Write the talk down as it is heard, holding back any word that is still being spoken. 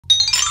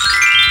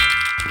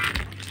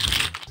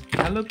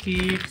Hello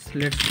kids,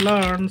 let's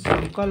learn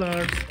some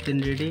colors in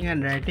reading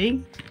and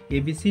writing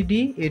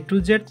ABCD A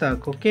to Z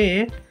तक. Okay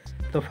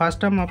तो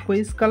first हम आपको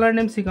इस colour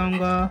name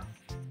सिखाऊंगा.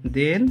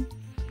 Then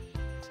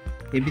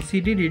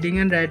ABCD reading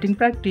and writing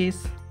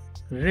practice.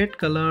 Red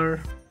colour,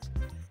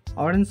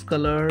 orange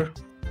colour,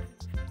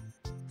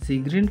 C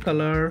green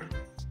colour,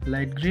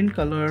 light green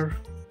colour,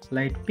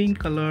 light pink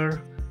colour,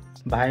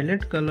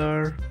 violet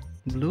colour,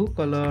 blue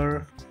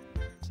colour,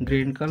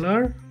 green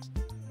colour,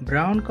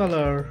 brown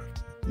color,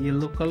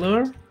 yellow color,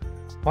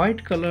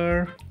 white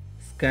color,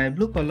 sky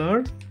blue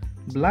color,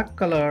 black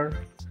color,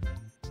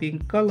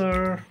 pink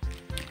color.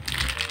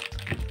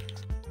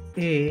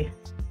 A.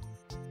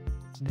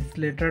 This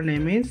letter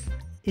name is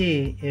A.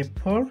 A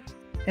for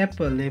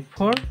apple. A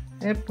for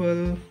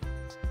apple.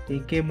 A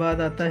के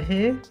बाद आता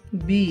है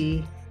B.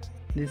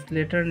 This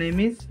letter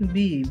name is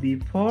B. B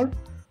for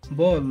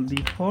ball.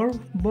 B for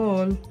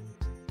ball.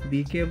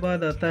 B के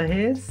बाद आता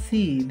है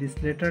C.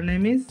 This letter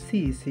name is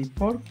C. C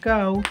for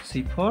cow.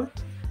 C for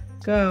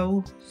cow.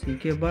 C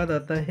के बाद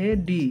आता है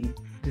D.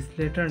 This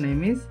letter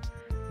name is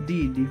D.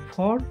 D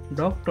for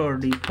doctor.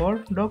 D for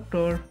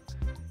doctor.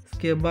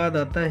 इसके बाद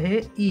आता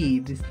है E.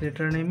 This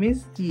letter name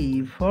is E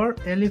for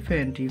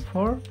elephant. E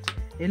for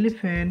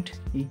elephant.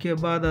 E के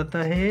बाद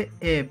आता है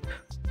F.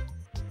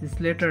 This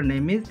letter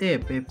name is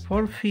F. F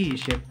for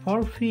fish. F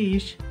for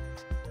fish.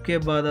 के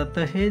बाद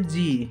आता है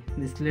G.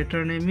 This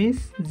letter name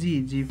is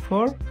G. G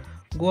for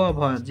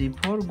guava. G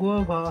for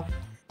guava.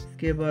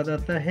 इसके बाद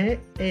आता है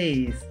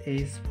H.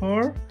 H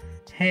for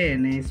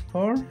hen. H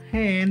for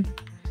hen.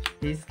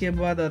 इसके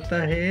बाद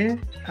आता है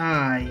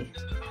I.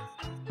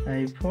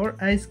 I for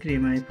ice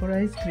cream. I for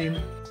ice cream.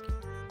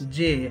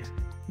 J.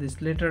 This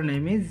letter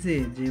name is J.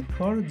 J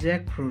for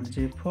jackfruit.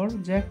 J for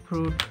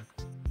jackfruit.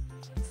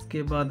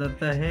 के बाद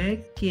आता है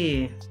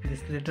K.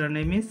 This letter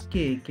name is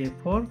K. K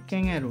for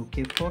kangaroo.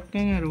 K for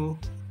kangaroo.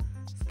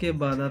 इसके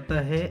बाद आता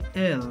है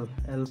L.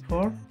 L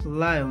for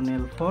lion.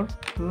 L for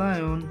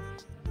lion.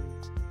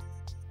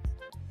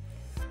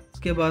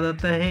 इसके बाद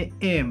आता है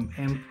M.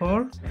 M for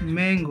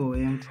mango.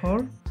 M for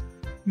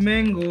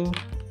mango.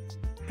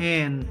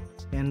 N.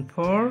 N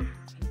for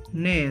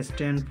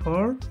nest. N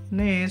for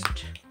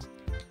nest.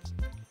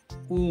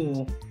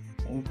 O.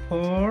 O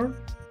for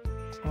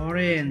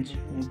orange.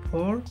 O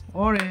for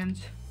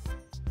orange.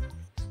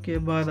 इसके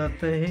बाद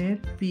आता है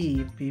P.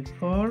 P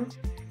for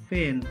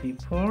pen. P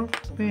for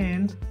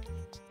pen.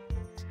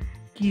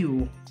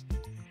 Q.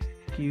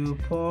 Q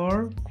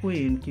for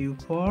queen. Q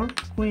for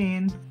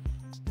queen.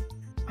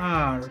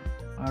 R.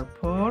 R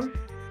for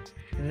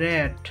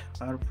rat.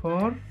 R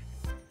for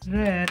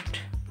rat.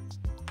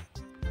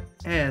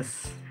 S.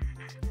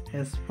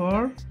 S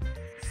for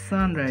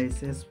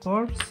sunrise. S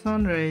for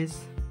sunrise.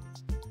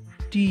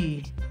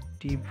 T.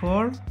 T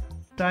for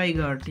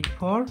tiger. T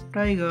for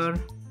tiger.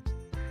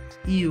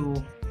 U.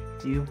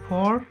 U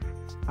for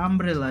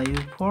umbrella.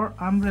 U for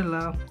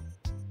umbrella.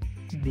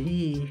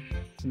 V.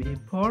 V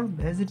for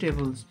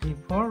vegetables. V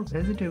for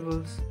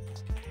vegetables.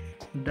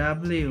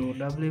 W.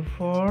 W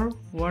for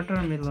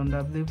watermelon.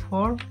 W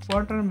for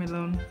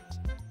watermelon.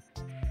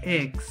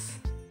 X.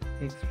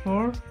 X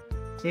for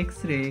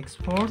X-ray. X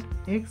for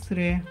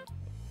X-ray.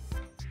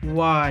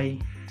 Y.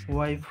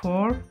 Y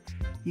for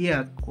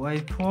yak. Y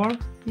for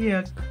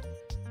yak.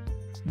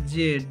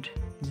 Z.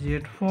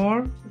 Z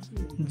for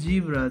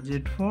zebra.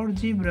 Z for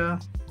zebra.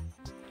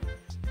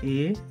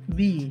 A,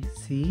 B,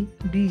 C,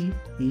 D,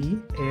 E,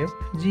 F,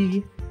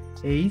 G,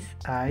 H,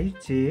 I,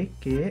 J,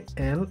 K,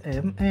 L,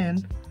 M,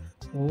 N,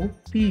 O,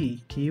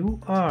 P, Q,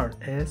 R,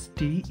 S,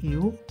 T,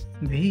 U,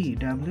 V,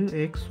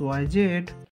 W, X, Y, Z.